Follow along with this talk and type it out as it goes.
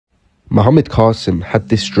Muhammad Qasim had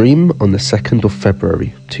this dream on the 2nd of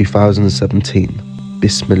February 2017.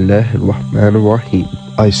 Bismillahir-Rahmanir-Rahim.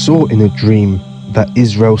 I saw in a dream that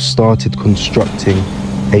Israel started constructing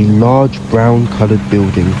a large brown-coloured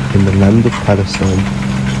building in the land of Palestine.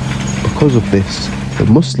 Because of this, the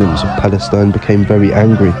Muslims of Palestine became very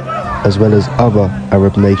angry, as well as other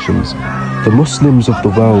Arab nations. The Muslims of the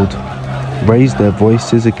world raised their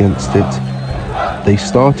voices against it. They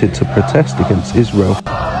started to protest against Israel,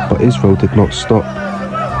 but Israel did not stop.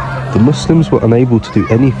 The Muslims were unable to do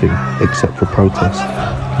anything except for protest.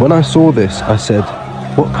 When I saw this, I said,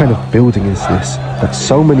 what kind of building is this that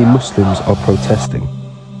so many Muslims are protesting?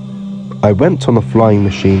 I went on a flying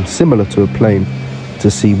machine similar to a plane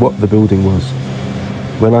to see what the building was.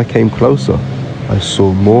 When I came closer, I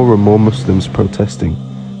saw more and more Muslims protesting,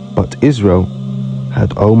 but Israel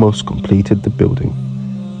had almost completed the building.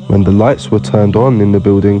 When the lights were turned on in the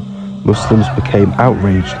building, Muslims became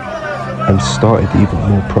outraged and started even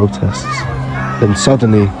more protests. Then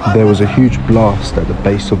suddenly, there was a huge blast at the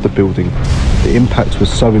base of the building. The impact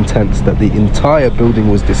was so intense that the entire building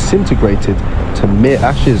was disintegrated to mere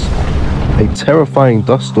ashes. A terrifying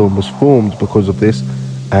dust storm was formed because of this,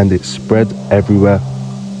 and it spread everywhere.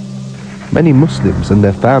 Many Muslims and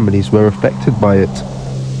their families were affected by it.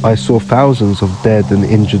 I saw thousands of dead and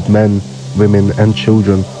injured men, women and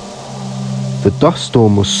children. The dust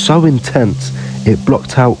storm was so intense, it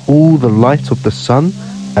blocked out all the light of the sun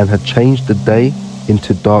and had changed the day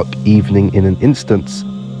into dark evening in an instant.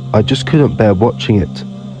 I just couldn't bear watching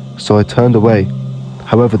it, so I turned away.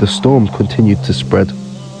 However, the storm continued to spread.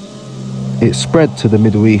 It spread to the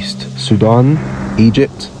Middle East, Sudan,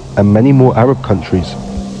 Egypt, and many more Arab countries.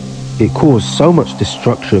 It caused so much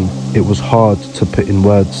destruction, it was hard to put in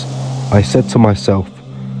words. I said to myself,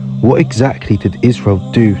 what exactly did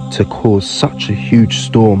Israel do to cause such a huge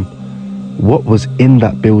storm? What was in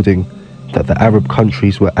that building that the Arab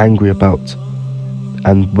countries were angry about?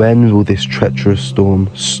 And when will this treacherous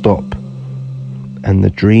storm stop? And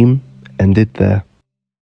the dream ended there.